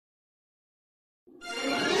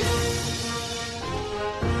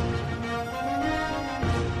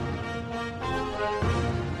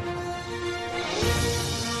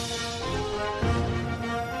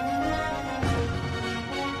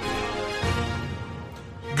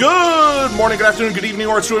Good morning, good afternoon, good evening,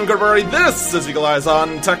 or it's doing good, everybody. This is Eagle Eyes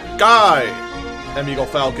on Tech Guy. I'm Eagle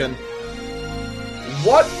Falcon.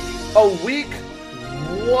 What a week!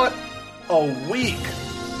 What a week!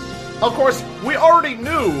 Of course, we already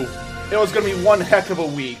knew it was going to be one heck of a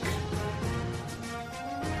week.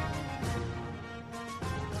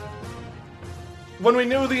 When we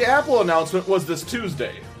knew the Apple announcement was this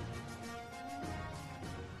Tuesday.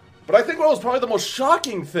 But I think what was probably the most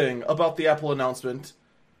shocking thing about the Apple announcement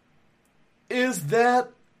is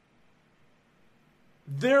that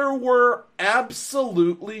there were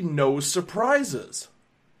absolutely no surprises.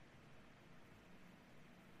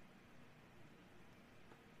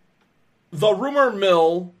 The rumor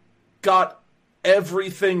mill got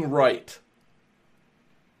everything right.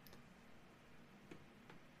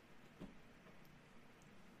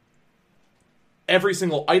 Every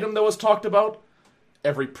single item that was talked about,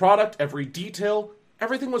 every product, every detail,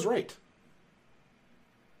 everything was right.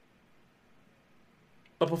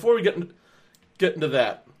 But before we get into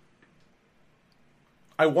that,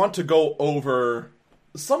 I want to go over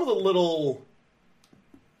some of the little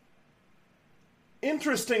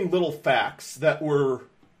interesting little facts that were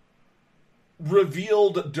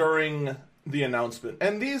revealed during the announcement.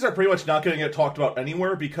 And these are pretty much not going to get talked about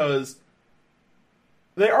anywhere because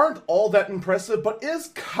they aren't all that impressive, but is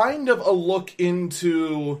kind of a look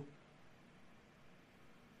into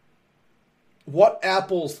what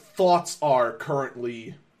Apple's thoughts are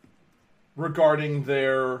currently regarding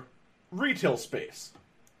their retail space.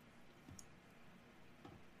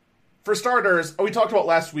 For starters, we talked about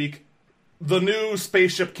last week, the new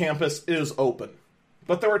Spaceship Campus is open.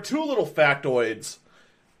 But there were two little factoids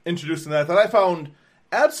introduced in that I found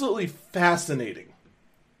absolutely fascinating.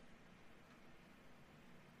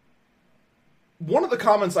 One of the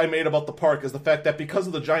comments I made about the park is the fact that because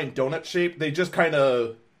of the giant donut shape, they just kind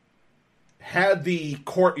of had the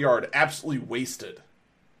courtyard absolutely wasted.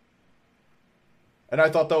 And I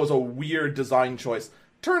thought that was a weird design choice.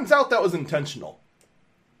 Turns out that was intentional.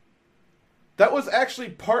 That was actually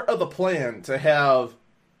part of the plan to have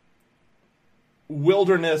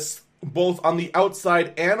wilderness both on the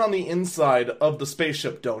outside and on the inside of the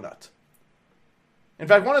spaceship donut. In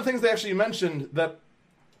fact, one of the things they actually mentioned that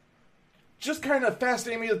just kind of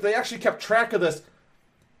fascinated me that they actually kept track of this.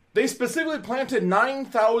 They specifically planted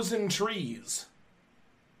 9,000 trees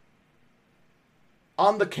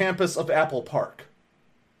on the campus of Apple Park.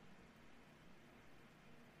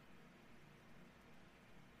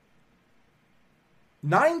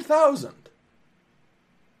 9,000.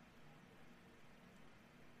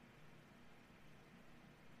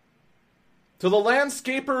 To the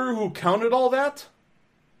landscaper who counted all that,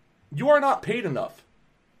 you are not paid enough.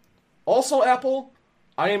 Also, Apple,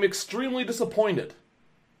 I am extremely disappointed.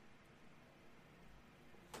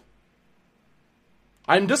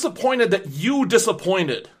 I'm disappointed that you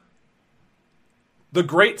disappointed the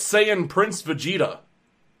great Saiyan Prince Vegeta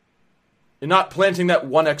in not planting that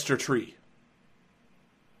one extra tree.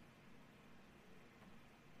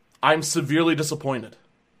 I'm severely disappointed.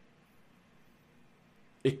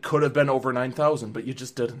 It could have been over 9,000, but you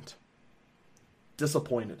just didn't.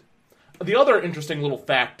 Disappointed. The other interesting little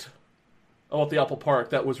fact about the Apple Park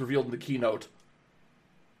that was revealed in the keynote: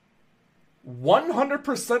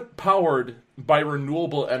 100% powered by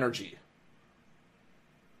renewable energy.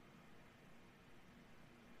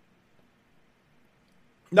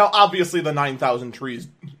 Now, obviously, the 9,000 trees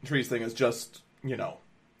thing is just,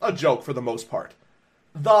 a joke for the most part.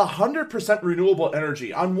 The 100% renewable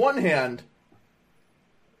energy, on one hand,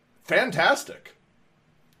 fantastic.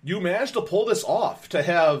 You managed to pull this off, to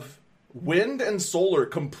have wind and solar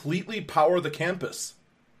completely power the campus.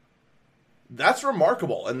 That's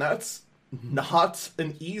remarkable, and that's not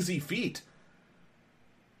an easy feat.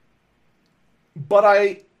 But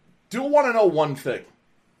I do want to know one thing.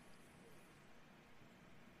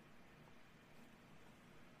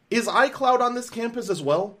 Is iCloud on this campus as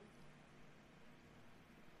well?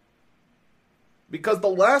 Because the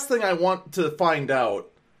last thing I want to find out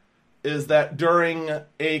is that during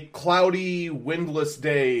a cloudy, windless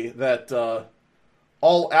day that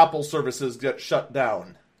all Apple services get shut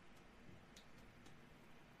down.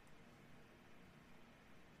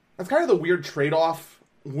 That's kind of the weird trade-off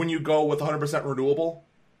when you go with 100% renewable.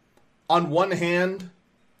 On one hand,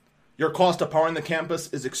 your cost of powering the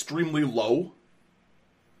campus is extremely low.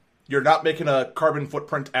 You're not making a carbon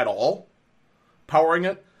footprint at all powering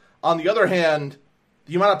it. On the other hand,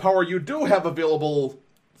 the amount of power you do have available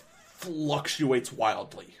fluctuates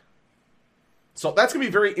wildly. So that's going to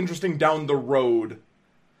be very interesting down the road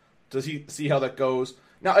to see how that goes.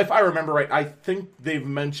 Now, if I remember right, I think they've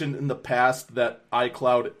mentioned in the past that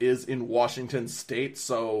iCloud is in Washington State,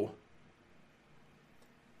 so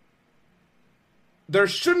there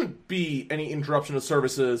shouldn't be any interruption of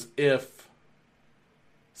services if,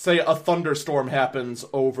 say, a thunderstorm happens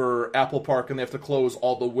over Apple Park and they have to close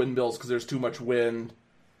all the windmills because there's too much wind,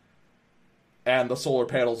 and the solar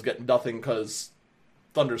panels get nothing because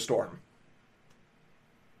thunderstorm.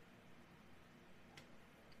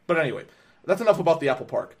 But anyway, that's enough about the Apple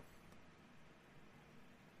Park.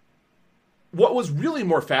 What was really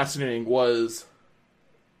more fascinating was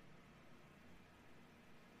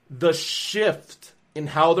the shift in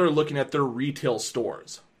how they're looking at their retail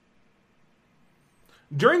stores.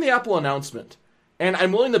 During the Apple announcement, and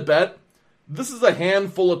I'm willing to bet this is a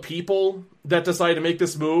handful of people that decided to make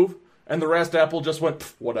this move, and the rest Apple just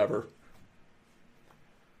went, whatever.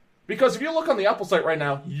 Because if you look on the Apple site right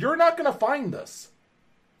now, you're not going to find this.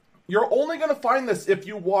 You're only going to find this if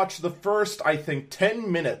you watch the first, I think, 10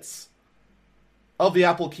 minutes of the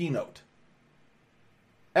Apple keynote.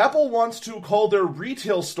 Apple wants to call their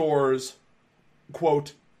retail stores,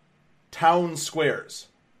 quote, town squares.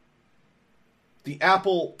 The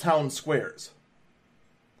Apple town squares.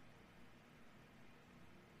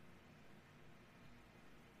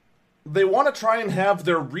 They want to try and have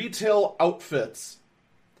their retail outfits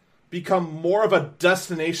become more of a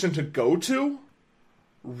destination to go to,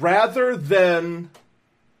 rather than...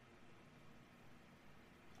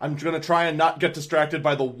 I'm going to try and not get distracted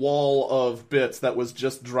by the wall of bits that was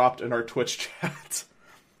just dropped in our Twitch chat.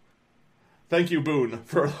 Thank you, Boone,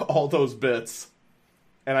 for all those bits.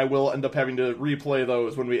 And I will end up having to replay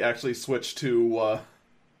those when we actually switch to a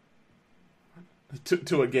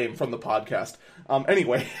game from the podcast.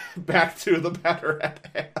 Anyway, back to the matter at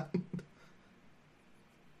hand.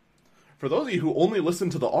 For those of you who only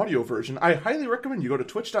listen to the audio version, I highly recommend you go to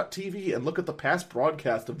twitch.tv and look at the past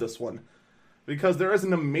broadcast of this one, because there is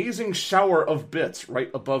an amazing shower of bits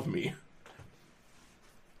right above me.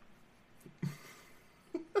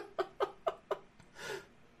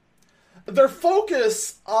 Their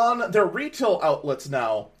focus on their retail outlets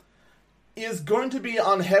now is going to be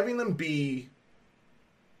on having them be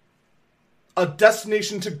a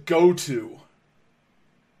destination to go to.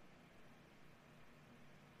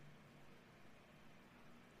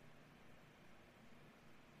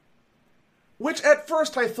 Which at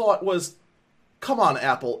first I thought was, come on,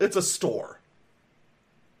 Apple, it's a store.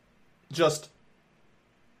 Just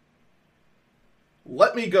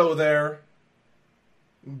let me go there,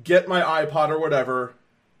 get my iPod or whatever,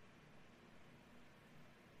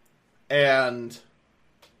 and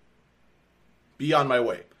be on my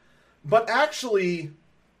way. But actually,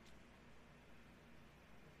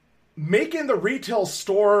 making the retail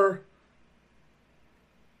store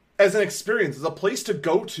as an experience, as a place to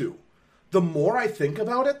go to, the more I think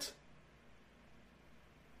about it,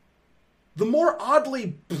 the more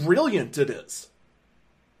oddly brilliant it is.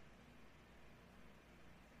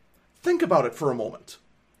 Think about it for a moment.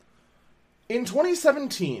 In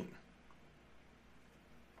 2017,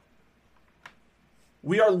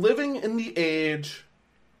 we are living in the age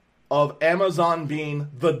of Amazon being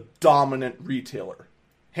the dominant retailer.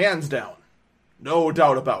 Hands down. No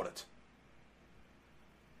doubt about it.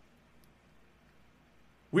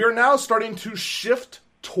 We are now starting to shift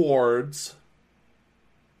towards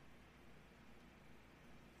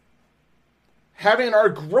having our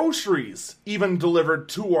groceries even delivered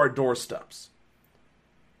to our doorsteps.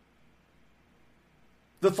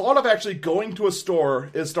 The thought of actually going to a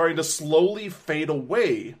store is starting to slowly fade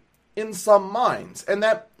away in some minds, and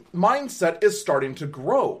that mindset is starting to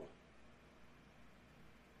grow.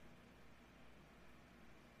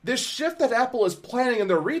 This shift that Apple is planning in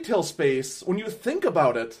their retail space, when you think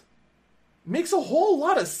about it, makes a whole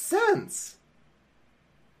lot of sense.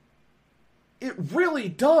 It really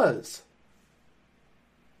does.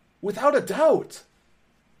 Without a doubt.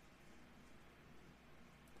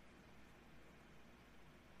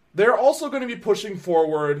 They're also going to be pushing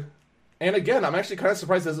forward, and again, I'm actually kind of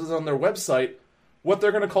surprised this is on their website, what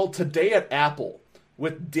they're going to call Today at Apple,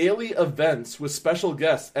 with daily events with special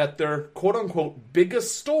guests at their quote-unquote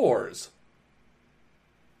biggest stores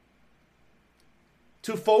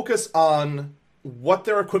to focus on what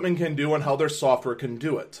their equipment can do and how their software can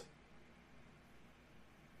do it.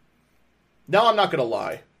 Now, I'm not going to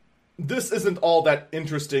lie. This isn't all that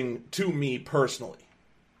interesting to me personally.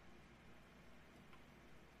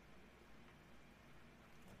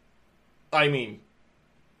 I mean,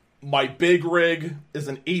 my big rig is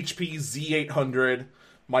an HP Z800.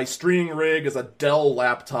 My streaming rig is a Dell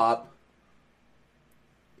laptop.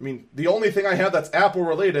 I mean, the only thing I have that's Apple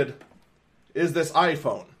related is this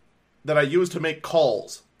iPhone. that I use to make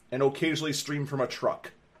calls and occasionally stream from a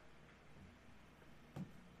truck.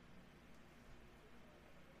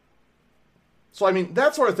 So, I mean,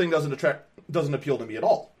 that sort of thing doesn't appeal to me at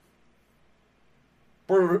all.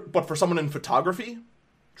 But for someone in photography,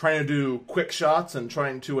 trying to do quick shots and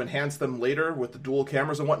trying to enhance them later with the dual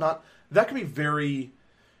cameras and whatnot, that can be very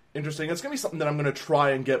interesting. It's going to be something that I'm going to try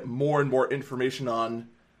and get more and more information on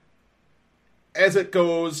as it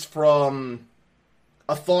goes from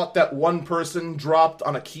a thought that one person dropped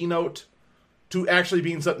on a keynote to actually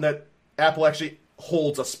being something that Apple actually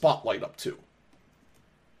holds a spotlight up to.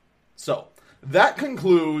 So, that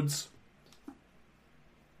concludes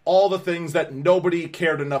all the things that nobody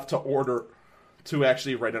cared enough to order to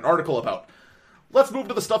actually write an article about. Let's move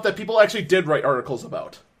to the stuff that people actually did write articles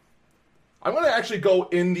about. I'm going to actually go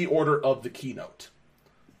in the order of the keynote.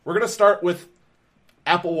 We're going to start with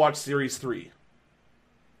Apple Watch Series 3.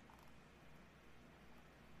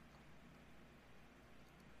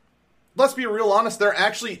 Let's be real honest, there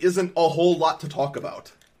actually isn't a whole lot to talk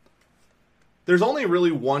about. There's only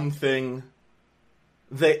really one thing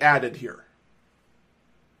they added here.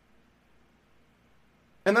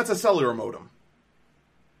 And that's a cellular modem.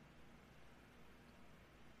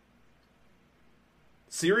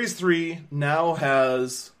 Series 3 now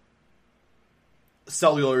has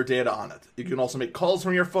cellular data on it. You can also make calls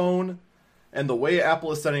from your phone, and the way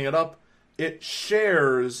Apple is setting it up, it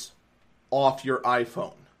shares off your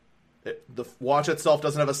iPhone. The watch itself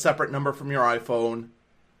doesn't have a separate number from your iPhone.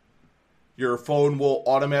 Your phone will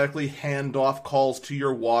automatically hand off calls to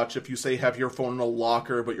your watch if you, say, have your phone in a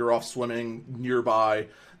locker, but you're off swimming nearby.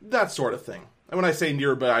 That sort of thing. And when I say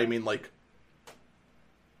nearby, I mean like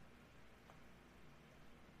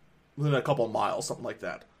within a couple miles, something like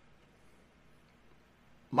that.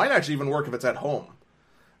 Might actually even work if it's at home.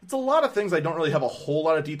 It's a lot of things I don't really have a whole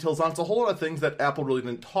lot of details on. It's a whole lot of things that Apple really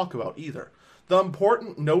didn't talk about either. The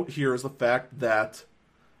important note here is the fact that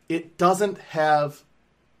it doesn't have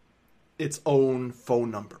its own phone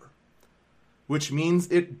number, which means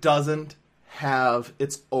it doesn't have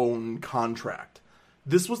its own contract.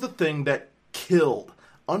 This was the thing that killed,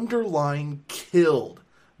 underline killed,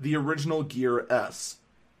 the original Gear S.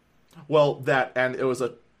 Well, that, and it was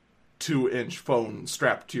a 2-inch phone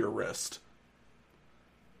strapped to your wrist.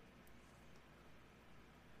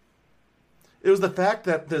 It was the fact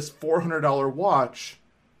that this $400 watch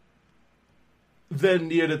then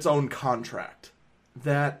needed its own contract.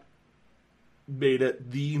 That made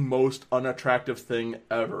it the most unattractive thing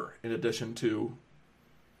ever, in addition to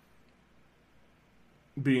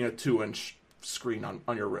being a 2-inch screen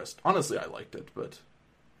on your wrist. Honestly, I liked it, but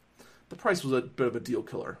the price was a bit of a deal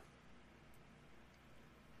killer.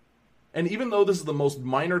 And even though this is the most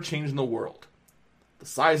minor change in the world, the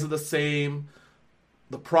size is the same,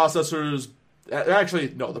 the processor's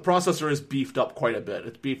actually, no, the processor is beefed up quite a bit.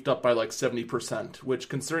 It's beefed up by like 70%, which,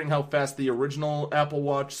 considering how fast the original Apple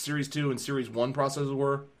Watch Series 2 and Series 1 processors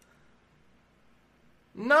were,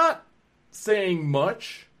 not saying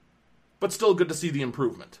much, but still good to see the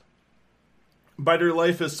improvement. Battery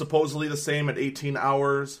life is supposedly the same at 18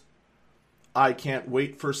 hours. I can't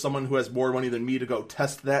wait for someone who has more money than me to go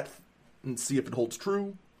test that and see if it holds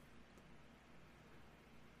true.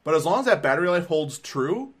 But as long as that battery life holds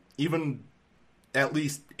true, even at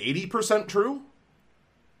least 80% true,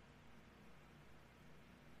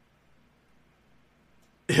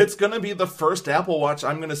 it's going to be the first Apple Watch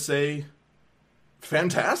I'm going to say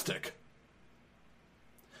fantastic.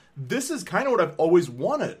 This is kind of what I've always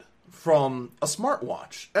wanted from a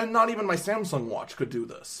smartwatch, and not even my Samsung watch could do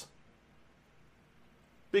this.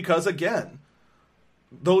 Because again,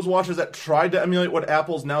 those watches that tried to emulate what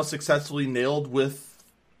Apple's now successfully nailed with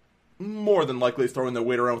more than likely throwing their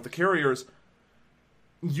weight around with the carriers,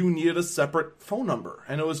 you needed a separate phone number,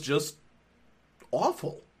 and it was just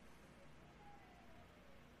awful.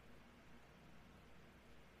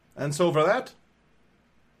 And so for that,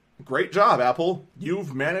 great job, Apple.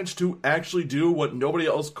 You've managed to actually do what nobody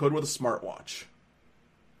else could with a smartwatch.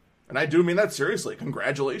 And I do mean that seriously.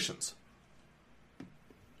 Congratulations.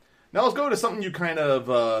 Now let's go to something you kind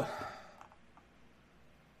of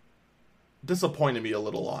disappointed me a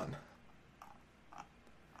little on.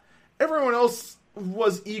 Everyone else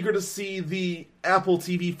was eager to see the Apple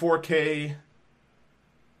TV 4K.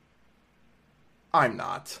 I'm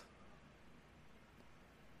not.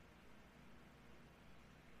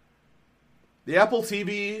 The Apple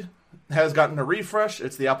TV has gotten a refresh.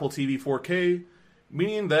 It's the Apple TV 4K,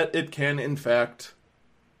 meaning that it can, in fact,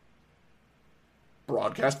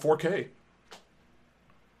 broadcast 4K.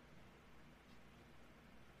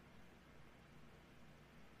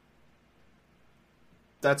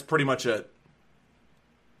 That's pretty much it.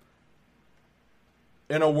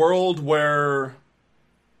 In a world where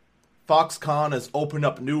Foxconn has opened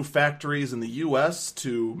up new factories in the US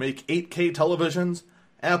to make 8K televisions,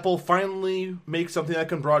 Apple finally makes something that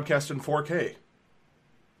can broadcast in 4K.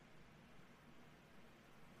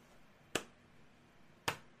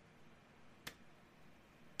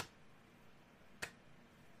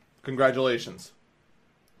 Congratulations.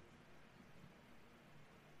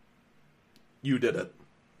 You did it.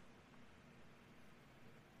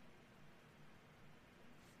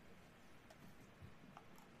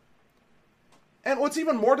 And what's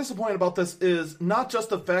even more disappointing about this is not just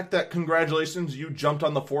the fact that congratulations, you jumped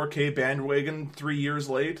on the 4K bandwagon 3 years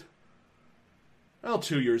late. Well,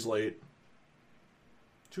 2 years late.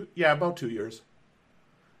 About 2 years.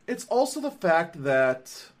 It's also the fact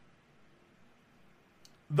that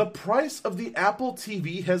the price of the Apple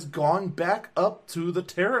TV has gone back up to the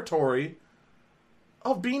territory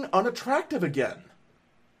of being unattractive again.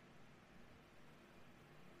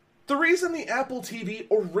 The reason the Apple TV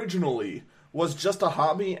originally was just a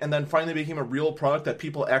hobby and then finally became a real product that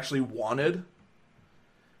people actually wanted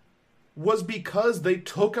was because they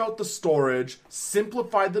took out the storage,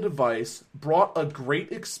 simplified the device, brought a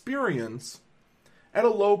great experience at a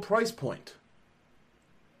low price point.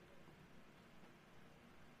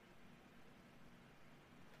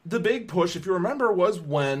 The big push, if you remember, was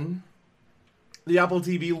when the Apple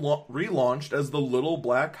TV relaunched as the little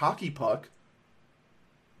black hockey puck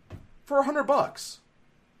for $100.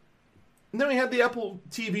 And then we had the Apple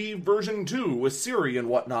TV version 2 with Siri and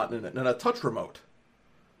whatnot in it, and a touch remote.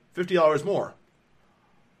 $50 more.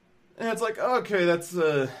 And it's like, okay, that's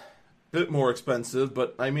a bit more expensive,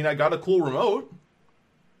 but I mean, I got a cool remote.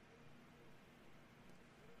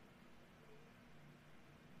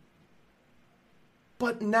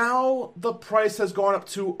 But now the price has gone up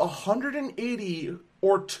to $180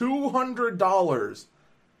 or $200.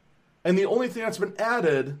 And the only thing that's been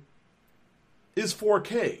added is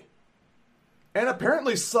 4K. And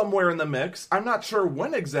apparently somewhere in the mix, I'm not sure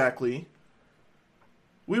when exactly,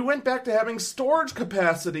 we went back to having storage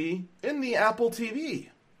capacity in the Apple TV.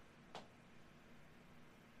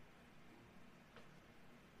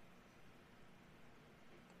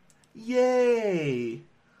 Yay!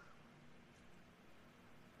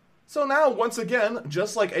 So now, once again,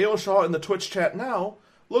 just like A.O. Shaw in the Twitch chat now,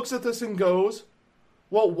 looks at this and goes,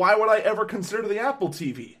 well, why would I ever consider the Apple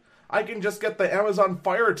TV? I can just get the Amazon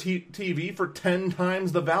Fire TV for 10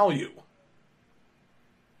 times the value.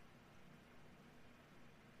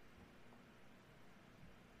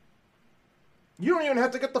 You don't even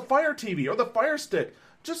have to get the Fire TV or the Fire Stick.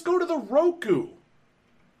 Just go to the Roku.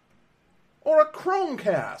 Or a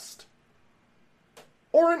Chromecast.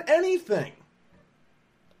 Or an anything.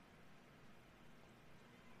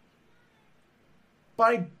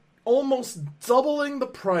 By almost doubling the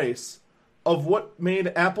price of what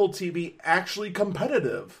made Apple TV actually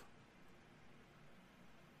competitive,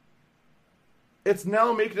 it's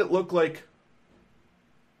now making it look like,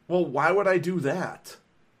 well, why would I do that?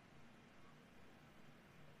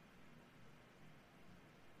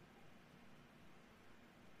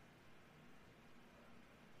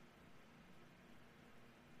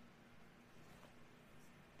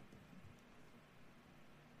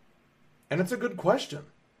 And it's a good question.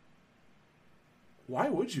 Why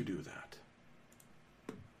would you do that?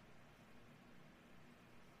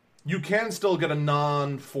 You can still get a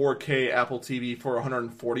non-4K Apple TV for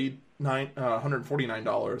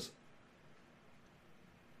 $149.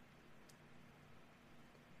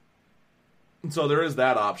 And so there is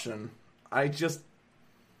that option. I just,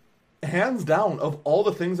 hands down, of all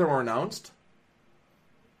the things that were announced,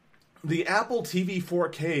 the Apple TV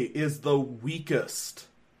 4K is the weakest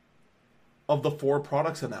of the 4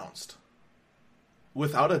 products announced.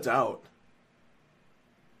 Without a doubt.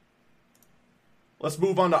 Let's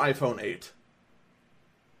move on to iPhone 8.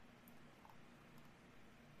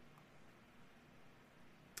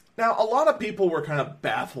 Now, a lot of people were kind of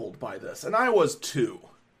baffled by this, and I was too,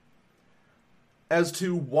 as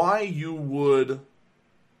to why you would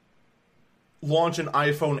launch an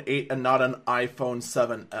iPhone 8 and not an iPhone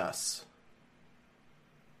 7S.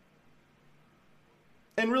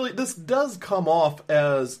 And really, this does come off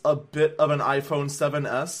as a bit of an iPhone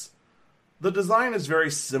 7S. The design is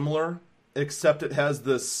very similar, except it has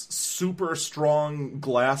this super strong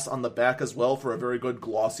glass on the back as well for a very good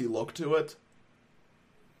glossy look to it.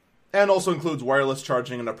 And also includes wireless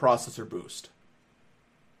charging and a processor boost.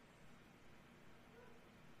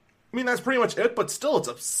 I mean, that's pretty much it, but still it's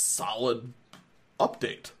a solid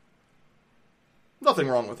update. Nothing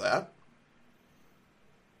wrong with that.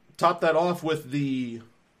 Top that off with the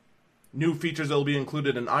new features that will be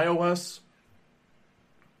included in iOS.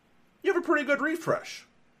 you have a pretty good refresh.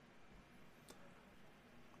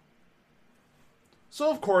 So,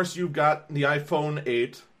 of course, you've got the iPhone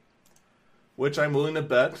 8, which I'm willing to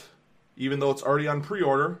bet, even though it's already on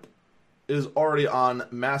pre-order, is already on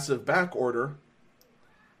massive back order.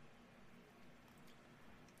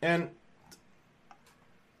 And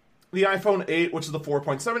the iPhone 8, which is the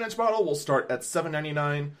 4.7-inch model, will start at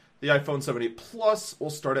 $799. The iPhone 7 Plus will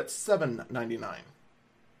start at $799. Did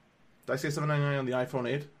I say $799 on the iPhone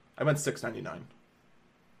 8? I meant $699.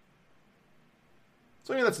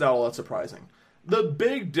 So that's not all that surprising. The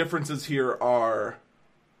big differences here are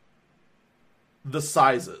the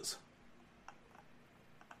sizes.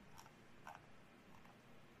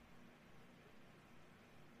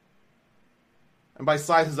 And by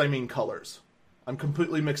sizes, I mean colors. I'm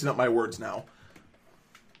completely mixing up my words now.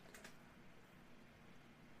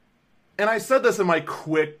 And I said this in my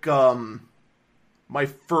quick, my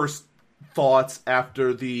first thoughts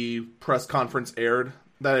after the press conference aired,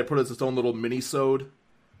 that I put as its own little mini-sode.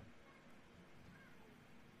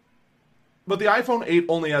 But the iPhone 8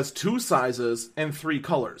 only has 2 sizes and 3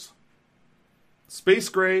 colors. Space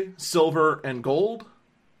Gray, Silver, and Gold.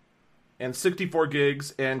 And 64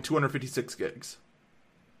 gigs and 256 gigs.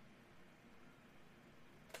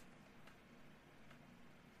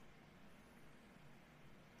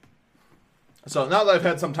 So now that I've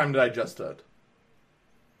had some time to digest it,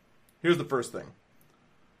 here's the first thing.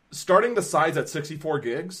 Starting the size at 64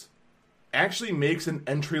 gigs actually makes an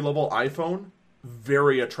entry-level iPhone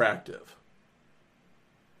very attractive.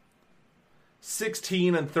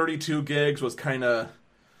 16 and 32 gigs was kind of,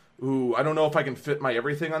 I don't know if I can fit my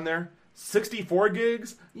everything on there. 64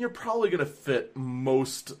 gigs, you're probably going to fit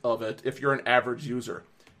most of it if you're an average user.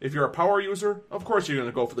 If you're a power user, of course you're going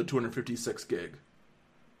to go for the 256 gig.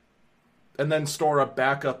 And then store a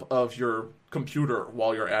backup of your computer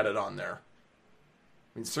while you're at it on there.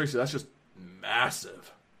 I mean, seriously, that's just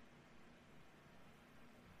massive.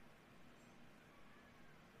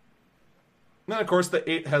 And then, of course, the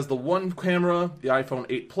 8 has the one camera. The iPhone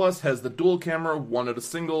 8 Plus has the dual camera, one at a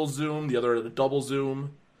single zoom, the other at a double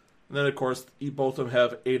zoom. And then, of course, both of them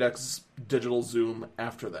have 8x digital zoom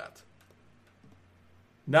after that.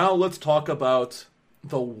 Now let's talk about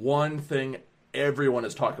the one thing everyone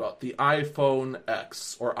is talking about, the iPhone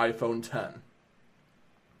X, or iPhone 10.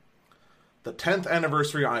 The 10th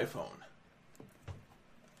anniversary iPhone.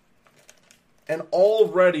 And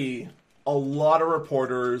already, a lot of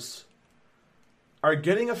reporters are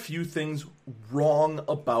getting a few things wrong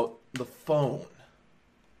about the phone.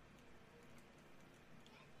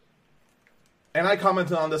 And I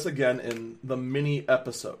commented on this again in the mini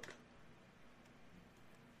episode.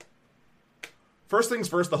 First things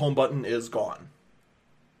first, the home button is gone.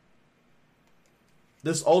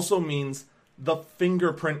 This also means the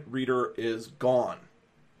fingerprint reader is gone.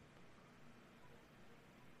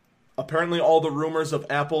 Apparently all the rumors of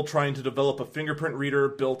Apple trying to develop a fingerprint reader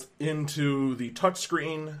built into the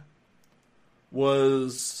touchscreen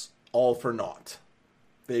was all for naught.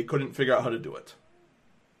 They couldn't figure out how to do it.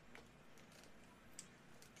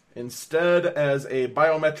 Instead, as a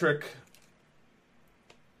biometric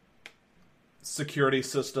security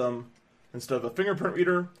system, instead of a fingerprint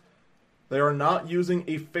reader, they are not using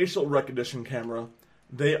a facial recognition camera.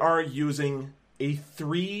 They are using a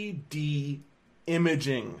 3D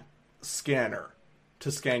imaging scanner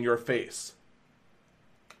to scan your face.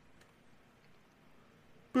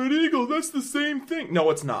 But Eagle, that's the same thing. No,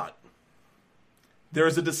 it's not. There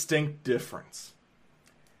is a distinct difference.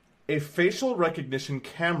 A facial recognition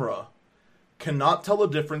camera cannot tell the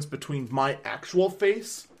difference between my actual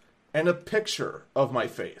face and a picture of my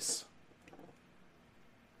face.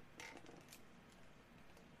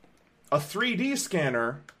 A 3D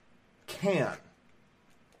scanner can.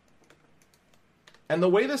 And the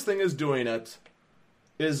way this thing is doing it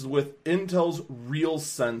is with Intel's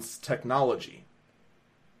RealSense technology.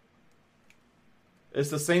 It's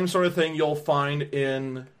the same sort of thing you'll find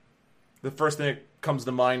in, the first thing that comes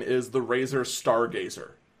to mind is the Razer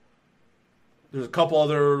Stargazer. There's a couple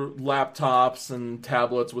other laptops and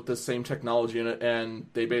tablets with this same technology in it, and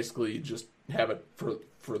they basically just have it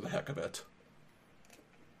for the heck of it.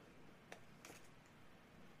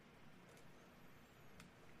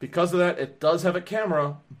 Because of that, it does have a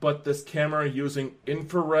camera, but this camera using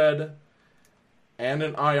infrared and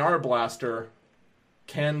an IR blaster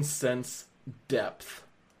can sense depth.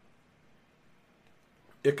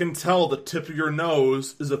 It can tell the tip of your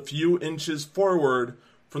nose is a few inches forward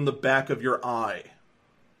from the back of your eye.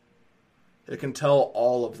 It can tell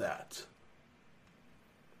all of that.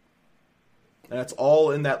 And it's all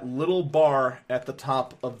in that little bar at the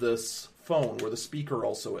top of this phone where the speaker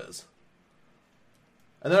also is.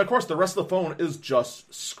 And then, of course, the rest of the phone is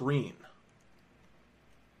just screen.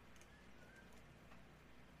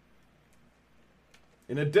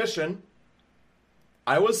 In addition,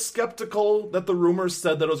 I was skeptical that the rumors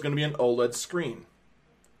said that it was going to be an OLED screen.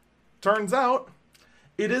 Turns out,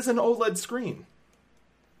 it is an OLED screen.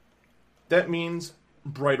 That means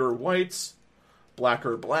brighter whites,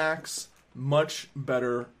 blacker blacks, much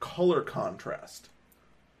better color contrast.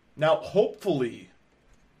 Now, hopefully,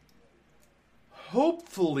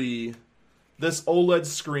 this OLED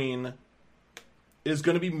screen is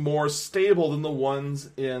going to be more stable than the ones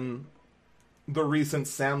in the recent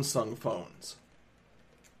Samsung phones.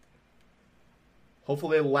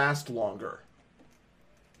 Hopefully they last longer.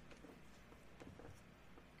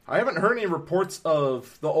 I haven't heard any reports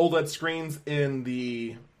of the OLED screens in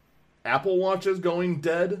the Apple Watches going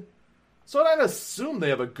dead, so I'd assume they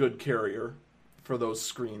have a good carrier for those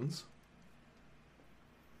screens.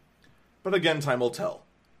 But again, time will tell.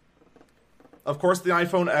 Of course, the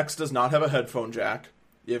iPhone X does not have a headphone jack.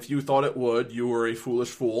 If you thought it would, you were a foolish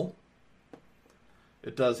fool.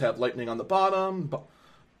 It does have lightning on the bottom,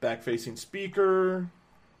 back-facing speaker.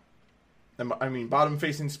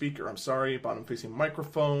 Bottom-facing speaker, bottom-facing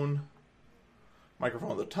microphone.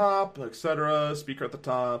 Microphone at the top, etc. Speaker at the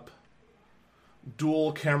top.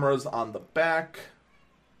 Dual cameras on the back.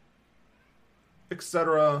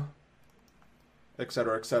 Etc.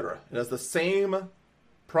 Etc. Etc. It has the same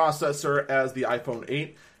processor as the iPhone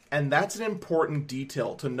 8, and that's an important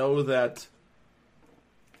detail to know that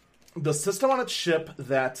the system on its chip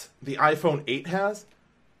that the iPhone 8 has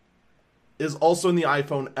is also in the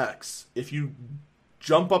iPhone X. If you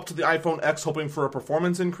jump up to the iPhone X hoping for a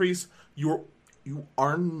performance increase, you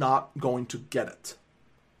are not going to get it.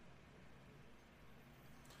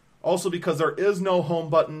 Also, because there is no home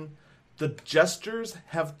button, the gestures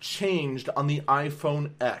have changed on the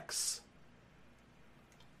iPhone X.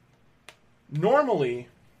 Normally,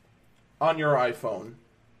 on your iPhone,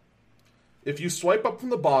 if you swipe up from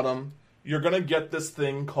the bottom, you're going to get this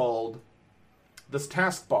thing called this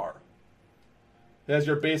taskbar. It has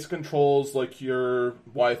your basic controls like your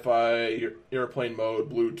Wi-Fi, your airplane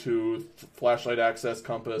mode, Bluetooth, flashlight access,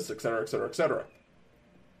 compass, etc., etc., etc.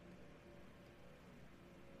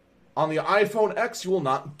 On the iPhone X, you will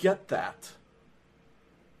not get that.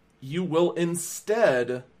 You will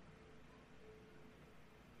instead...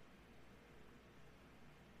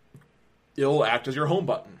 it'll act as your home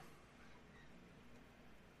button.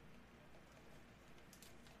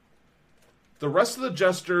 The rest of the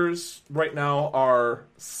gestures right now are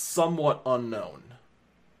somewhat unknown.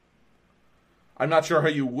 I'm not sure how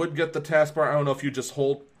you would get the taskbar. I don't know if you just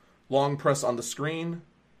hold long press on the screen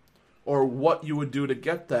or what you would do to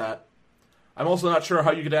get that. I'm also not sure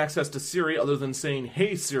how you get access to Siri other than saying,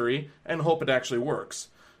 "Hey Siri," and hope it actually works.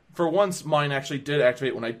 For once, mine actually did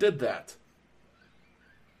activate when I did that.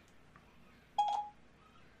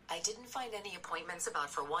 I didn't find any appointments about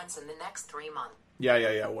for once in the next 3 months.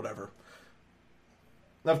 Yeah, whatever.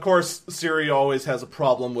 Of course, Siri always has a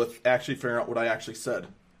problem with actually figuring out what I actually said.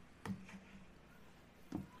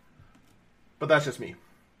 But that's just me.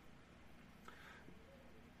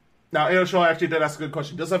 Now, Aoshel actually did ask a good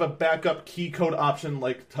question. Does it have a backup key code option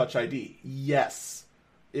like Touch ID? Yes.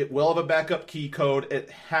 It will have a backup key code.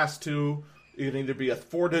 It has to. It can either be a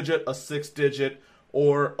 4-digit, a 6-digit,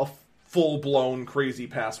 or a full-blown crazy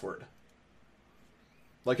password.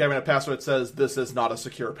 Like having a password that says, "This is not a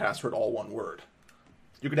secure password," all one word.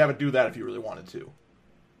 You could have it do that if you really wanted to.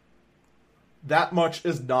 That much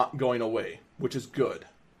is not going away, which is good.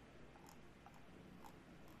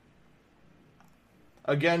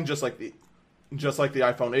 Again, just like the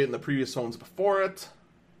iPhone 8 and the previous phones before it,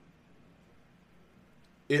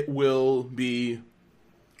 it will be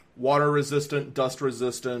water resistant, dust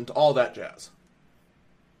resistant, all that jazz.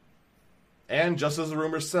 And just as the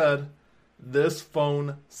rumor said, this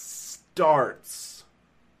phone starts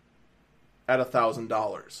at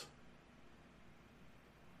 $1,000.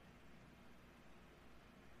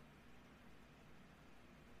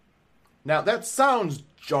 Now that sounds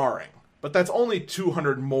jarring, but that's only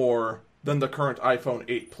 $200 more than the current iPhone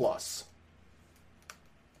 8 Plus.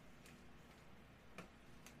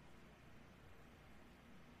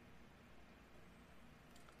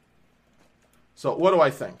 So what do I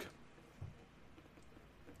think?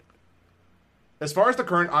 As far as the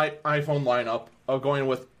current iPhone lineup of going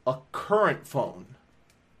with a current phone,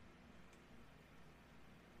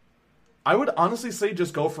 I would honestly say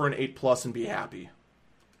just go for an 8 Plus and be happy.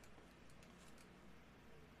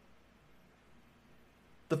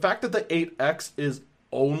 The fact that the 8X is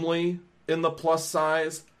only in the plus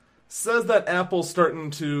size says that Apple's starting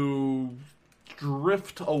to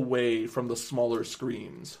drift away from the smaller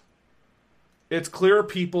screens. It's clear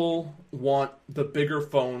people want the bigger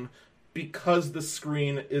phone because the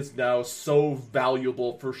screen is now so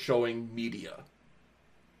valuable for showing media.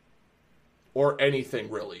 Or anything,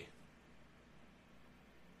 really.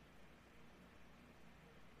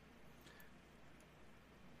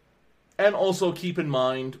 And also keep in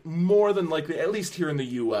mind, more than likely, at least here in the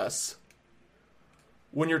US,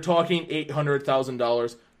 when you're talking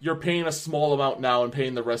 $800,000, you're paying a small amount now and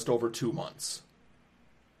paying the rest over 2 months.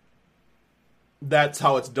 That's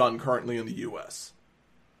how it's done currently in the US.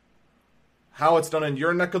 How it's done in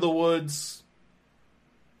your neck of the woods,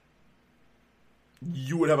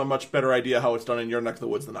 you would have a much better idea how it's done in your neck of the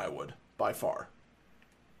woods than I would, by far.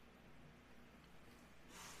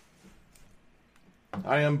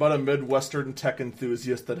 I am but a Midwestern tech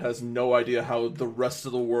enthusiast that has no idea how the rest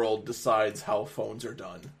of the world decides how phones are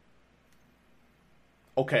done.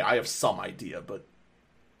 Okay, I have some idea, but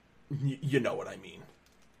you know what I mean.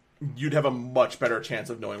 You'd have a much better chance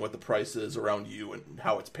of knowing what the price is around you and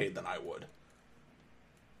how it's paid than I would.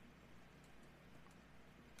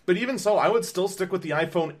 But even so, I would still stick with the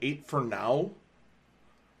iPhone 8 for now.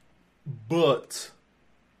 But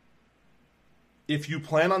if you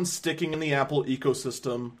plan on sticking in the Apple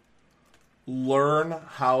ecosystem, learn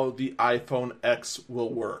how the iPhone X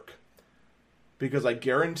will work. Because I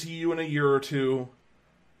guarantee you in a year or two,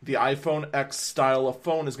 the iPhone X style of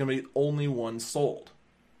phone is going to be the only one sold.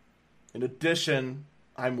 In addition,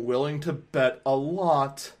 I'm willing to bet a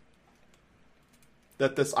lot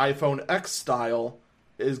that this iPhone X style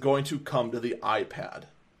is going to come to the iPad.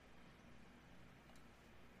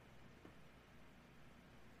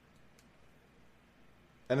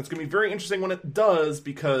 And it's going to be very interesting when it does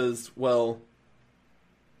because, well,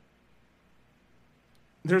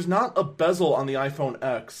 there's not a bezel on the iPhone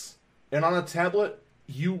X. And on a tablet,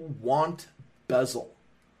 you want bezel.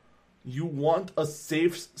 You want a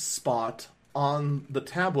safe spot on the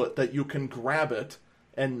tablet that you can grab it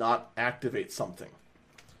and not activate something.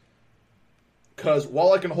 Because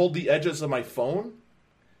while I can hold the edges of my phone,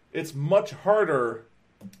 it's much harder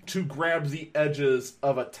to grab the edges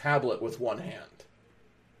of a tablet with one hand.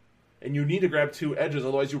 And you need to grab two edges,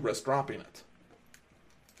 otherwise you risk dropping it.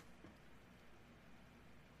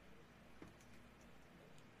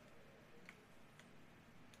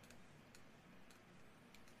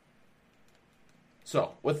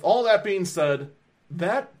 So, with all that being said,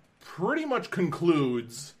 that pretty much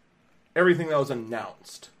concludes everything that was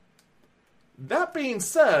announced. That being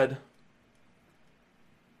said,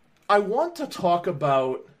 I want to talk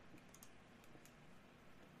about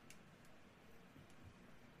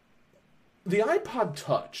the iPod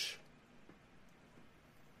Touch.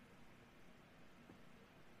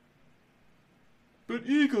 But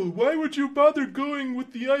Eagle, why would you bother going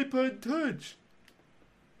with the iPod Touch?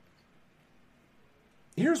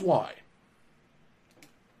 Here's why.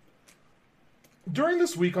 During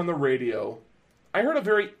this week on the radio, I heard a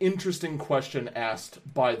very interesting question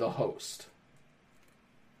asked by the host.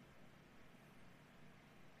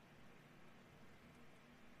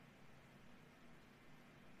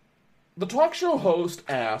 The talk show host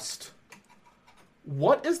asked,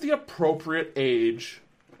 what is the appropriate age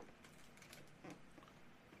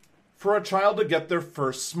for a child to get their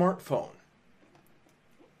first smartphone?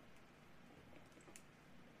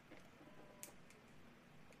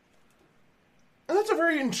 And that's a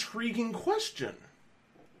very intriguing question.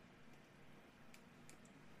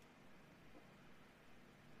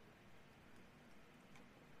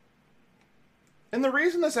 And the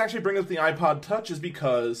reason this actually brings up the iPod Touch is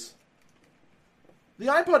because the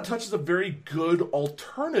iPod Touch is a very good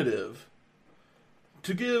alternative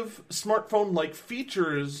to give smartphone-like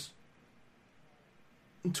features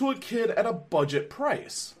to a kid at a budget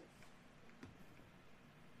price.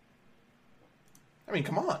 I mean,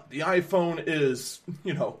 come on. The iPhone is,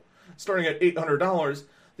 starting at $800.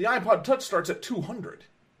 The iPod Touch starts at $200.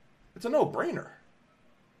 It's a no-brainer.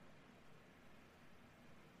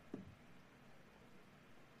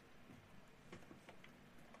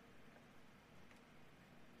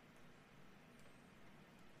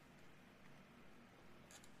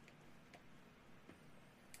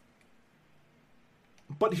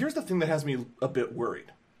 But here's the thing that has me a bit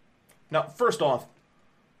worried. Now, first off,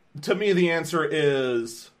 to me the answer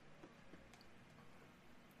is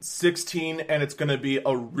 16, and it's going to be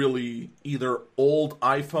a really either old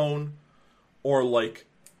iPhone or like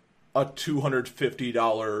a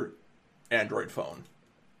 $250 Android phone.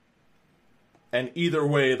 And either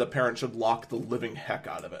way, the parent should lock the living heck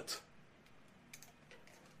out of it.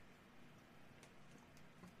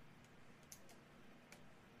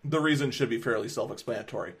 The reason should be fairly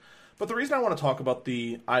self-explanatory. But the reason I want to talk about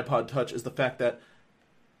the iPod Touch is the fact that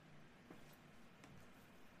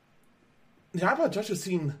the iPod Touch has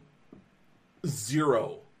seen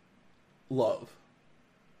zero love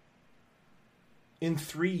in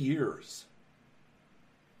 3 years.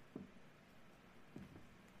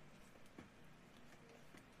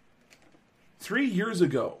 Three years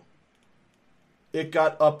ago, it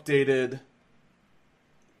got updated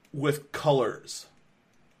with colors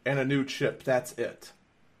and a new chip. That's it.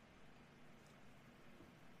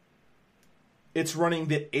 It's running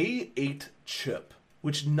the A8 chip,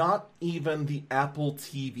 which not even the Apple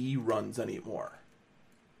TV runs anymore.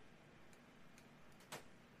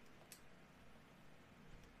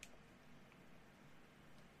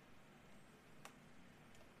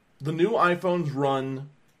 The new iPhones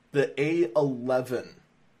run the A11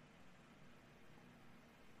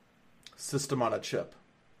 system on a chip.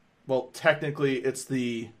 Well, technically, it's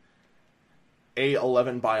the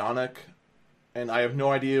A11 Bionic, and I have no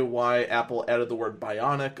idea why Apple added the word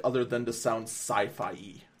Bionic other than to sound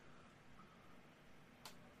sci-fi-y.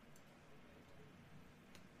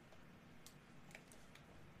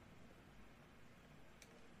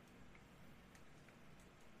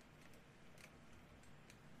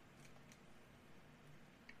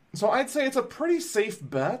 So I'd say it's a pretty safe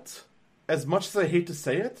bet, as much as I hate to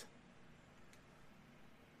say it.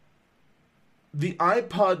 The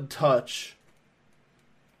iPod Touch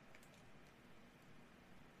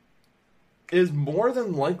is more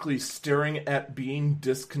than likely staring at being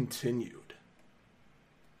discontinued.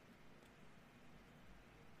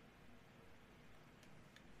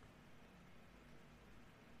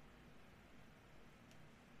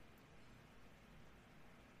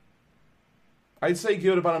 I'd say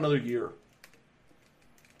give it about another year.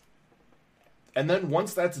 And then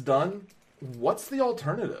once that's done, what's the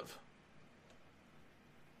alternative?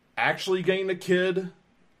 Actually getting a kid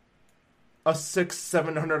a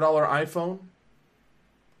 $600-700 iPhone?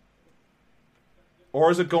 Or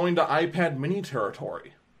is it going to iPad mini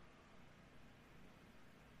territory?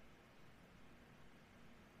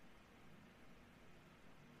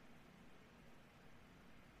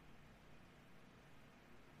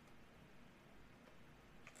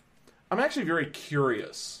 I'm actually very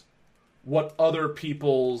curious what other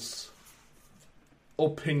people's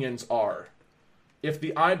opinions are. If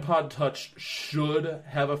the iPod Touch should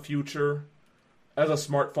have a future as a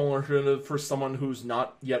smartphone alternative for someone who's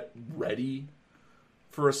not yet ready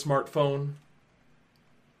for a smartphone,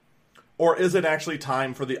 or is it actually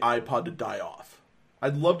time for the iPod to die off?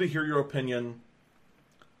 I'd love to hear your opinion.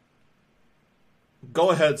 Go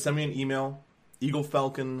ahead, send me an email,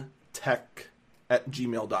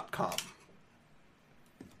 eaglefalcontech@gmail.com.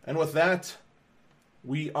 And with that,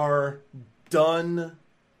 we are done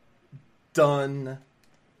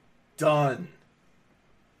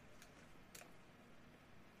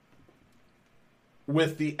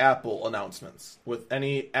with the Apple announcements, with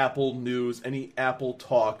any Apple news, any Apple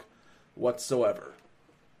talk whatsoever.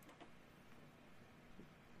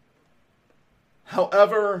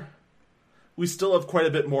 However, we still have quite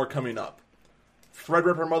a bit more coming up.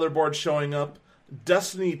 Threadripper motherboard showing up,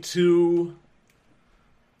 Destiny 2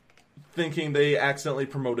 thinking they accidentally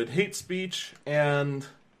promoted hate speech, and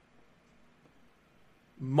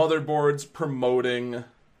motherboards promoting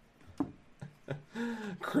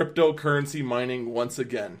cryptocurrency mining once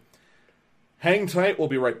again. Hang tight, we'll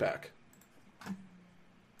be right back.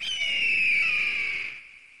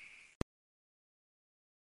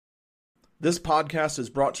 This podcast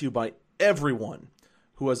is brought to you by everyone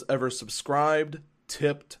who has ever subscribed,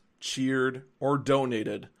 tipped, cheered, or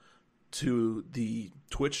donated to the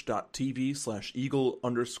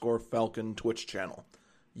twitch.tv/eagle_falcon Twitch channel.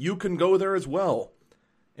 You can go there as well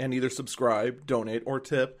and either subscribe, donate, or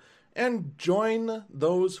tip, and join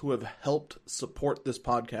those who have helped support this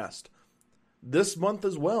podcast. This month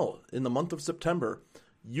as well, in the month of September,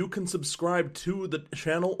 you can subscribe to the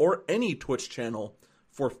channel or any Twitch channel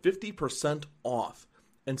for 50% off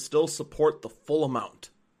and still support the full amount.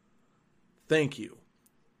 Thank you,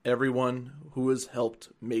 everyone who has helped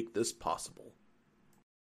make this possible.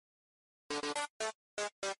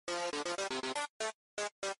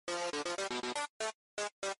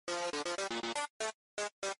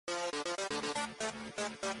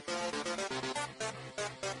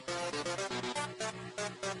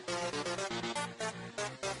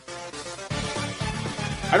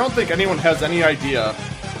 I don't think anyone has any idea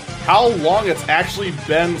how long it's actually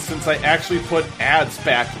been since I actually put ads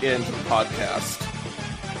back into the podcast.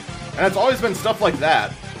 And it's always been stuff like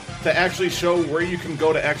that to actually show where you can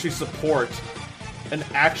go to actually support an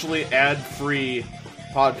actually ad-free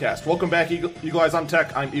podcast. Welcome back, Eagle Eyes on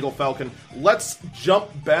Tech. I'm Eagle Falcon. Let's jump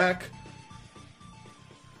back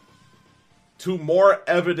to more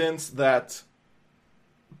evidence that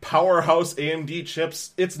powerhouse AMD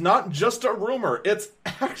chips, it's not just a rumor, it's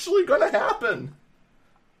actually going to happen.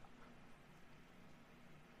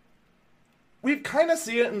 We've kind of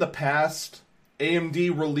seen it in the past,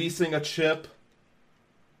 AMD releasing a chip,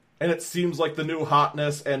 and it seems like the new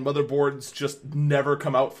hotness, and motherboards just never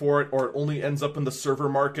come out for it, or it only ends up in the server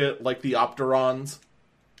market, like the Opterons.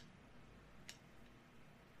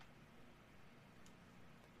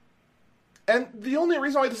 And the only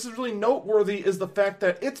reason why this is really noteworthy is the fact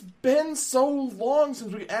that it's been so long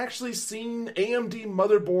since we've actually seen AMD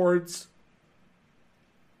motherboards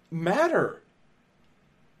matter.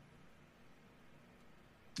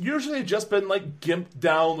 Usually it's just been like gimped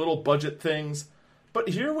down little budget things. But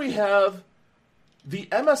here we have the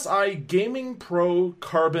MSI Gaming Pro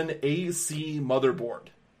Carbon AC motherboard.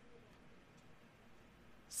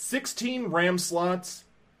 16 RAM slots,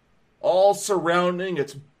 all surrounding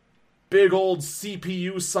its big old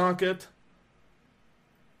CPU socket.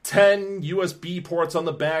 10 USB ports on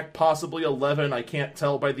the back, possibly 11, I can't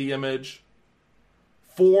tell by the image.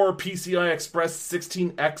 4 PCI Express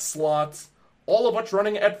 16X slots, all of which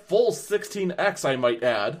running at full 16X, I might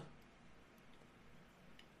add.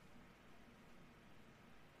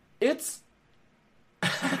 It's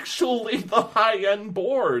actually the high-end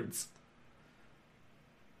boards.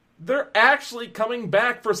 They're actually coming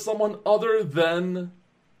back for someone other than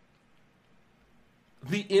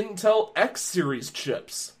the Intel X series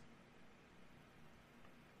chips.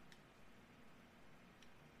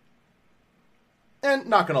 And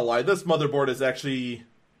not gonna lie, this motherboard is actually,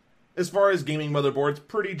 as far as gaming motherboards,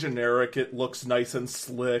 pretty generic. It looks nice and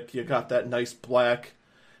slick. You got that nice black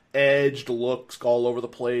edged look all over the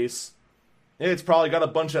place. It's probably got a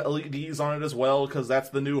bunch of LEDs on it as well, because that's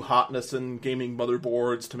the new hotness in gaming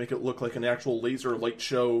motherboards, to make it look like an actual laser light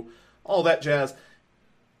show. All that jazz.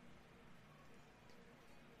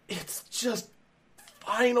 It's just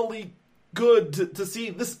finally good to see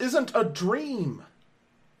this isn't a dream.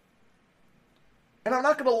 And I'm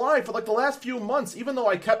not going to lie, for like the last few months, even though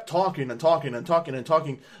I kept talking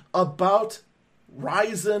about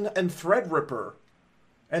Ryzen and Threadripper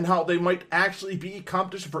and how they might actually be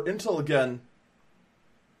competition for Intel again,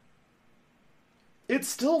 it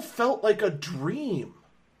still felt like a dream.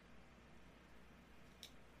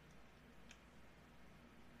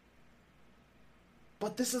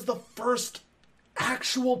 But this is the first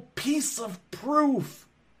actual piece of proof.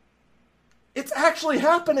 It's actually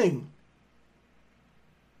happening.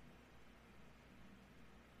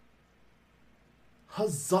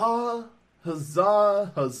 Huzzah,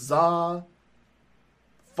 huzzah, huzzah.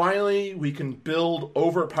 Finally, we can build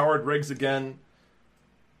overpowered rigs again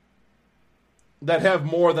that have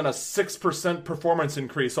more than a 6% performance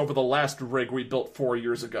increase over the last rig we built 4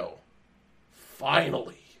 years ago.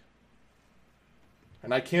 Finally.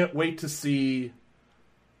 And I can't wait to see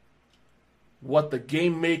what the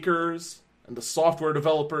game makers and the software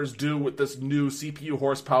developers do with this new CPU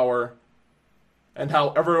horsepower, and how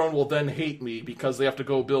everyone will then hate me because they have to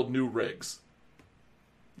go build new rigs.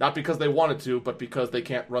 Not because they wanted to, but because they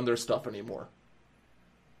can't run their stuff anymore.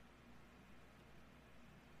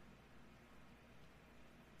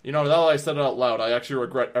 You know, now that I said it out loud, I actually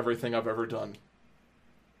regret everything I've ever done.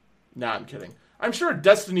 Nah, I'm kidding. I'm sure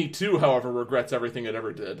Destiny 2, however, regrets everything it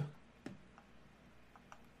ever did.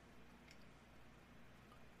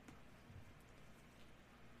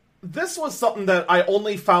 This was something that I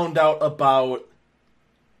only found out about,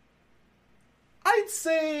 I'd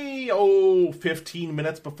say, 15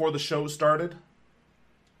 minutes before the show started.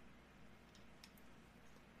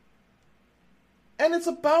 And it's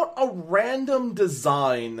about a random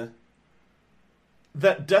design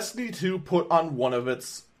that Destiny 2 put on one of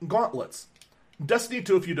its gauntlets. Destiny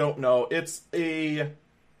 2, if you don't know, it's a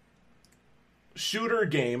shooter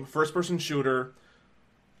game, first-person shooter,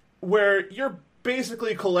 where you're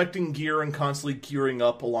basically collecting gear and constantly gearing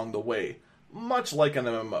up along the way, much like an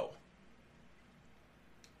MMO.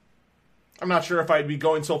 I'm not sure if I'd be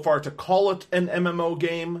going so far to call it an MMO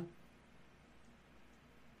game,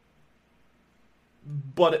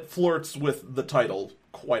 but it flirts with the title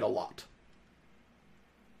quite a lot.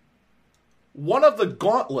 One of the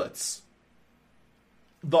gauntlets,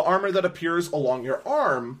 the armor that appears along your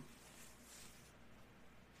arm,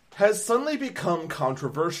 has suddenly become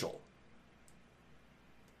controversial.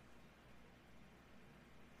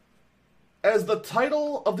 As the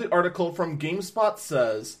title of the article from GameSpot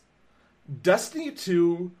says, Destiny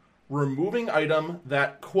 2 removing item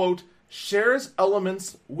that, quote, shares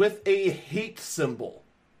elements with a hate symbol.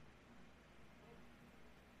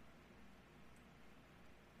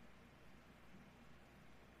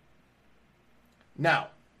 Now,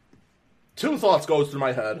 two thoughts goes through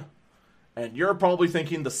my head, and you're probably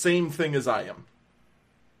thinking the same thing as I am.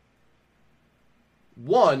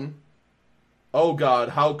 One, oh god,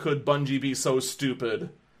 how could Bungie be so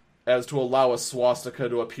stupid as to allow a swastika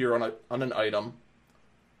to appear on an item?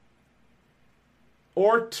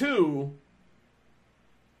 Or two,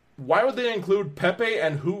 why would they include Pepe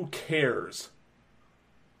and who cares?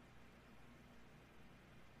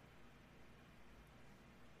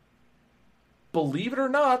 Believe it or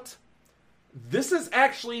not, this is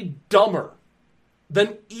actually dumber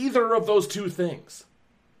than either of those two things.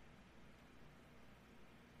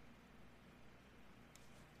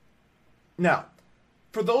 Now,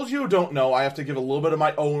 for those of you who don't know, I have to give a little bit of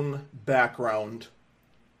my own background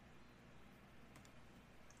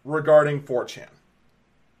regarding 4chan.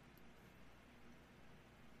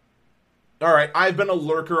 Alright, I've been a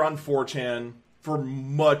lurker on 4chan for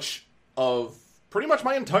pretty much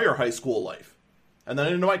my entire high school life. And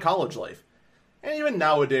then into my college life. And even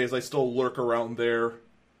nowadays, I still lurk around there.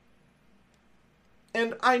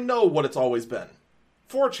 And I know what it's always been.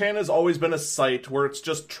 4chan has always been a site where it's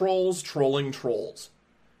just trolls trolling trolls.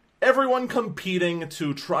 Everyone competing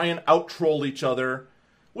to try and out-troll each other,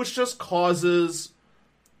 which just causes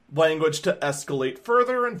language to escalate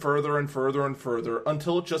further and further and further and further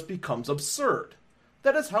until it just becomes absurd.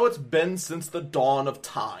 That is how it's been since the dawn of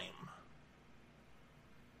time.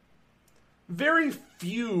 Very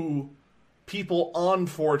few people on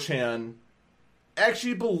 4chan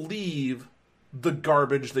actually believe the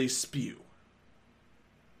garbage they spew.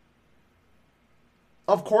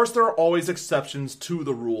 Of course, there are always exceptions to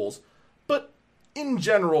the rules, but in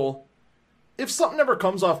general, if something ever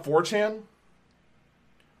comes off 4chan,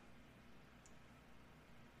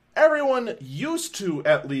 everyone used to,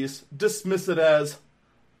 at least, dismiss it as,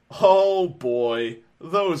 oh boy,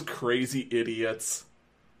 those crazy idiots.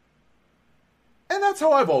 And that's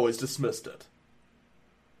how I've always dismissed it.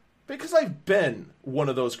 Because I've been one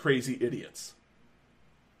of those crazy idiots.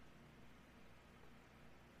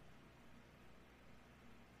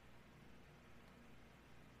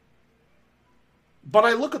 But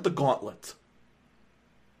I look at the gauntlet.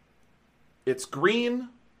 It's green.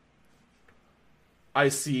 I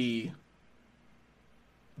see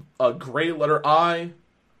a gray letter I,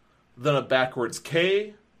 then a backwards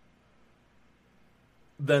K,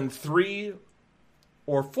 then 3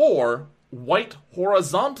 or 4 white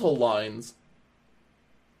horizontal lines,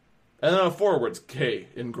 and then a forwards K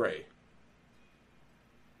in gray.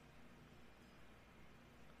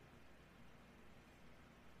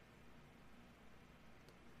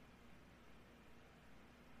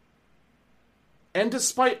 And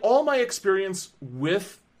despite all my experience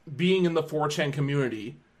with being in the 4chan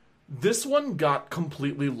community, this one got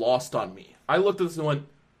completely lost on me. I looked at this and went,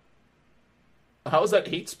 how is that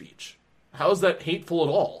hate speech? How is that hateful at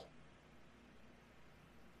all?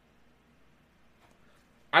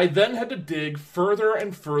 I then had to dig further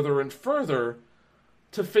and further and further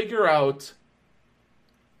to figure out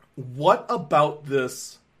what about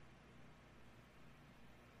this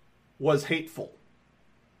was hateful.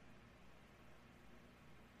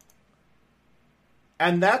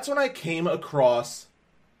 And that's when I came across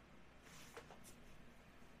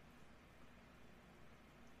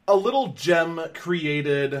a little gem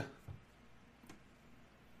created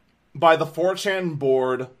by the 4chan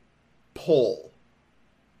board, Poll.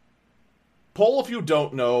 Poll, if you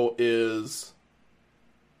don't know, is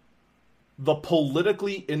the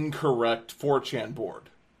politically incorrect 4chan board.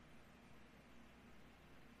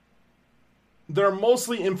 They're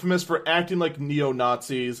mostly infamous for acting like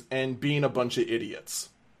neo-Nazis and being a bunch of idiots.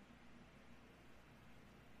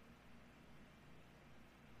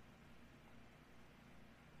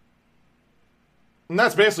 And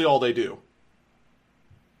that's basically all they do.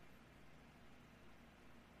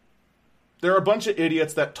 They're a bunch of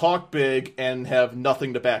idiots that talk big and have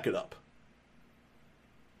nothing to back it up.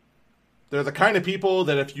 They're the kind of people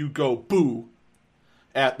that if you go boo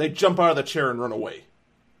at, they jump out of the chair and run away.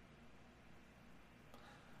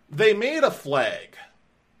 They made a flag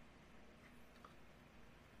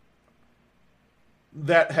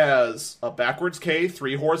that has a backwards K,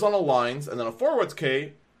 3 horizontal lines, and then a forwards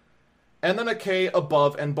K, and then a K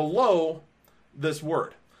above and below this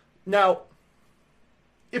word. Now,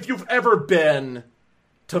 if you've ever been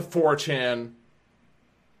to 4chan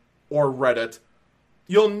or Reddit,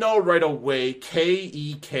 you'll know right away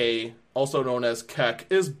KEK, also known as Kek,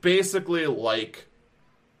 is basically another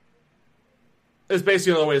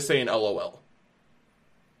way of saying LOL.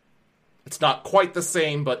 It's not quite the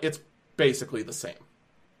same, but it's basically the same.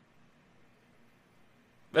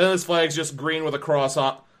 And this flag's just green with a cross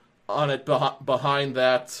on it behind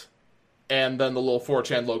that and then the little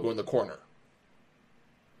 4chan logo in the corner.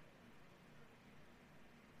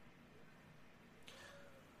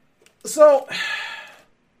 So,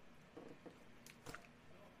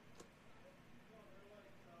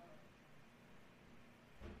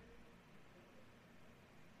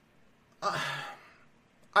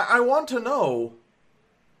 I want to know,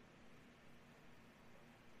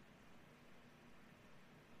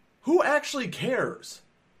 who actually cares?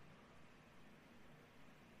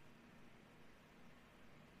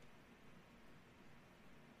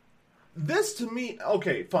 This to me,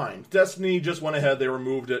 okay, fine. Destiny just went ahead, they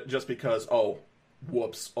removed it just because, oh,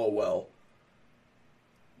 whoops, oh well.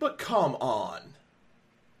 But come on.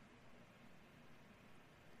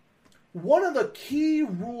 One of the key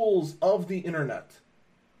rules of the internet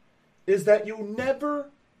is that you never,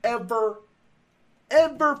 ever,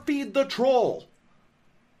 ever feed the troll.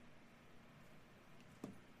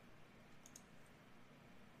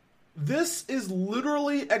 This is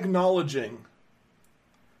literally acknowledging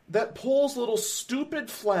that Pole's little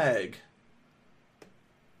stupid flag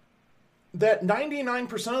that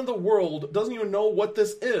 99% of the world doesn't even know what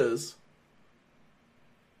this is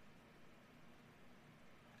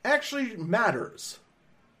actually matters.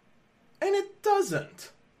 And it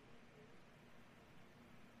doesn't.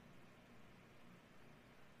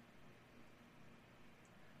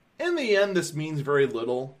 In the end, this means very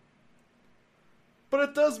little. But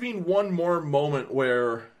it does mean one more moment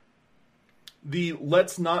where the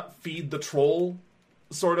let's not feed the troll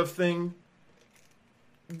sort of thing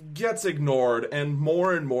gets ignored, and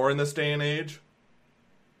more in this day and age.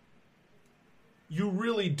 You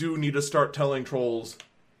really do need to start telling trolls,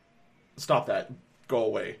 stop that, go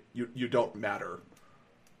away, you don't matter.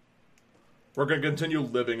 We're going to continue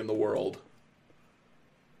living in the world,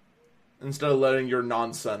 instead of letting your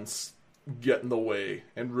nonsense get in the way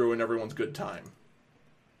and ruin everyone's good time.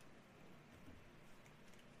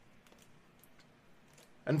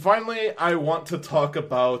 And finally, I want to talk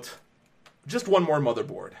about just one more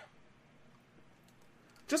motherboard.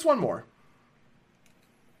 Just one more.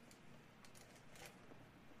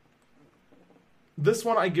 This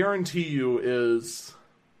one, I guarantee you, is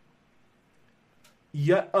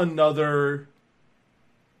yet another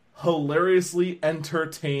hilariously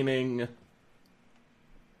entertaining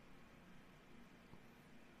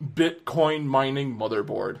Bitcoin mining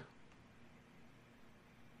motherboard.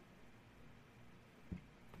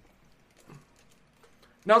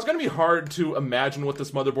 Now, it's going to be hard to imagine what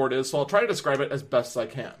this motherboard is, so I'll try to describe it as best I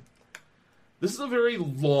can. This is a very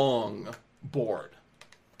long board.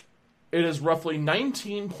 It is roughly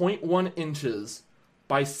 19.1 inches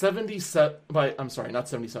by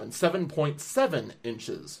 7.7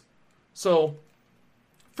 inches. So,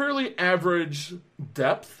 fairly average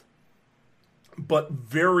depth, but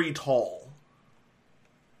very tall.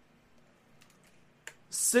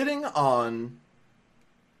 Sitting on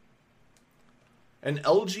an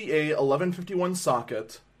LGA 1151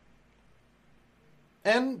 socket,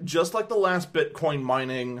 and just like the last Bitcoin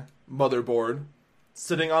mining motherboard,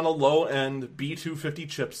 sitting on a low-end B250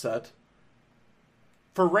 chipset.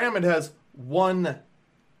 For RAM, it has one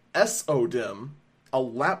SODIMM, a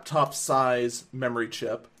laptop-size memory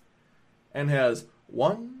chip, and has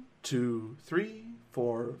 1, 2, 3,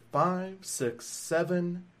 4, 5, 6,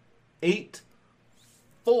 7, 8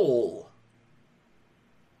 full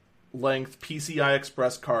length PCI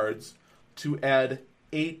Express cards to add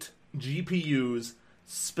 8 GPUs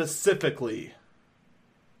specifically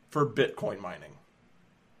for Bitcoin mining.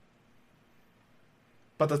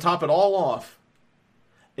 But to top it all off,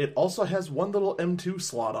 it also has one little M2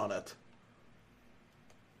 slot on it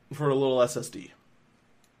for a little SSD.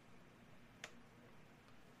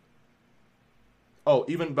 Oh,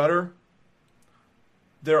 even better,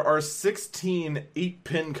 there are 16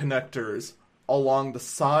 8-pin connectors along the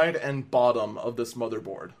side and bottom of this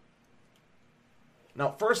motherboard. Now,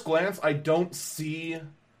 at first glance, I don't see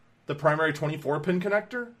the primary 24-pin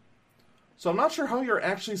connector, so I'm not sure how you're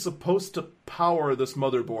actually supposed to power this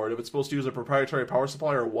motherboard, if it's supposed to use a proprietary power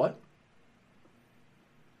supply or what.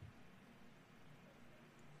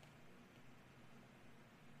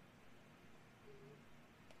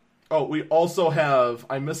 Oh, we also have,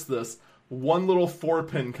 I missed this, one little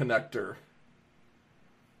 4-pin connector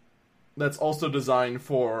that's also designed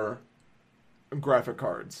for graphic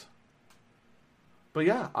cards. But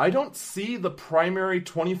yeah, I don't see the primary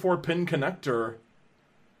 24-pin connector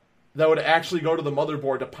that would actually go to the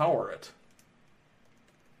motherboard to power it.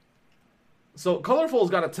 So Colorful's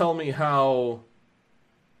got to tell me how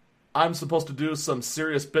I'm supposed to do some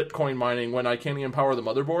serious Bitcoin mining when I can't even power the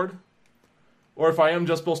motherboard. Or if I am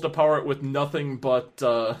just supposed to power it with nothing but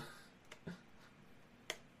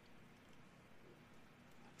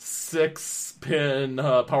 6-pin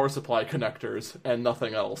power supply connectors and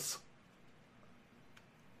nothing else.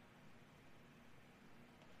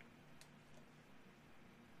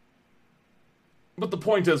 But the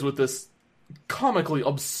point is, with this comically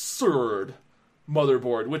absurd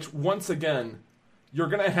motherboard, which, once again, you're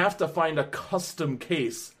going to have to find a custom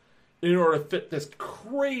case in order to fit this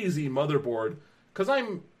crazy motherboard, because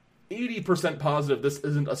I'm 80% positive this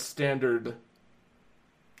isn't a standard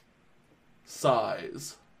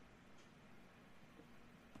size.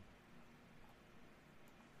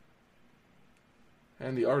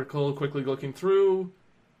 And the article, quickly looking through,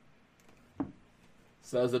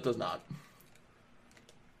 says it does not.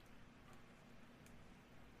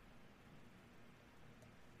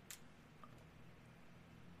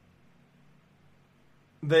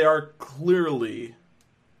 They are clearly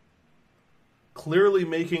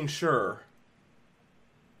making sure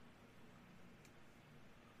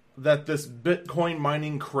that this Bitcoin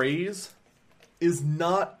mining craze is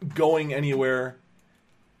not going anywhere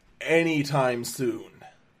anytime soon.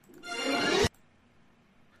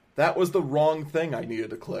 That was the wrong thing I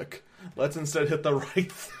needed to click. Let's instead hit the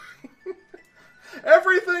right thing.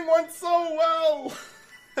 Everything went so well!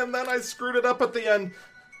 And then I screwed it up at the end.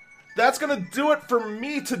 That's going to do it for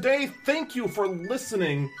me today. Thank you for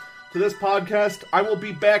listening to this podcast. I will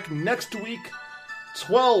be back next week,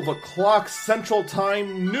 12 o'clock Central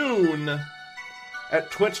Time, noon, at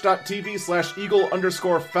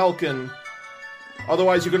twitch.tv/eagle_falcon.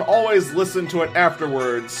 Otherwise, you can always listen to it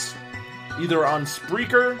afterwards, either on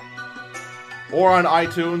Spreaker or on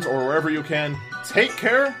iTunes or wherever you can. Take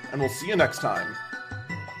care, and we'll see you next time.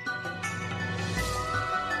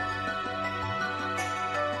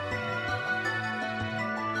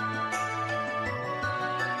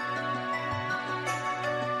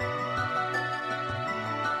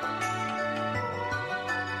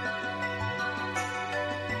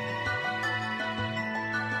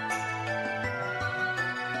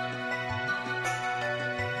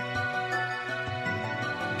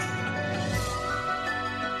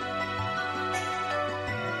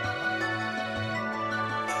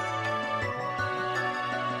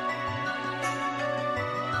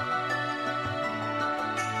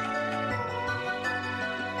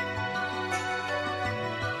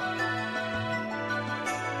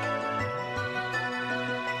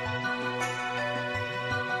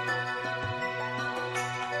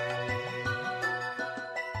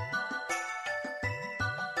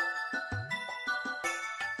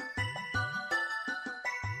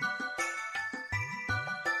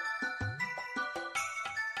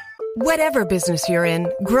 Whatever business you're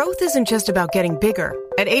in, growth isn't just about getting bigger.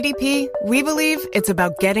 At ADP, we believe it's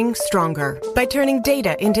about getting stronger by turning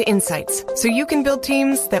data into insights so you can build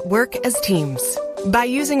teams that work as teams. By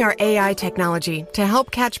using our AI technology to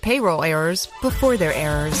help catch payroll errors before they're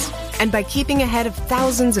errors. And by keeping ahead of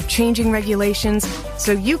thousands of changing regulations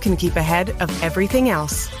so you can keep ahead of everything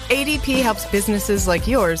else. ADP helps businesses like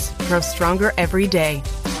yours grow stronger every day.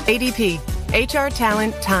 ADP, HR,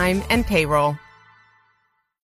 talent, time, and payroll.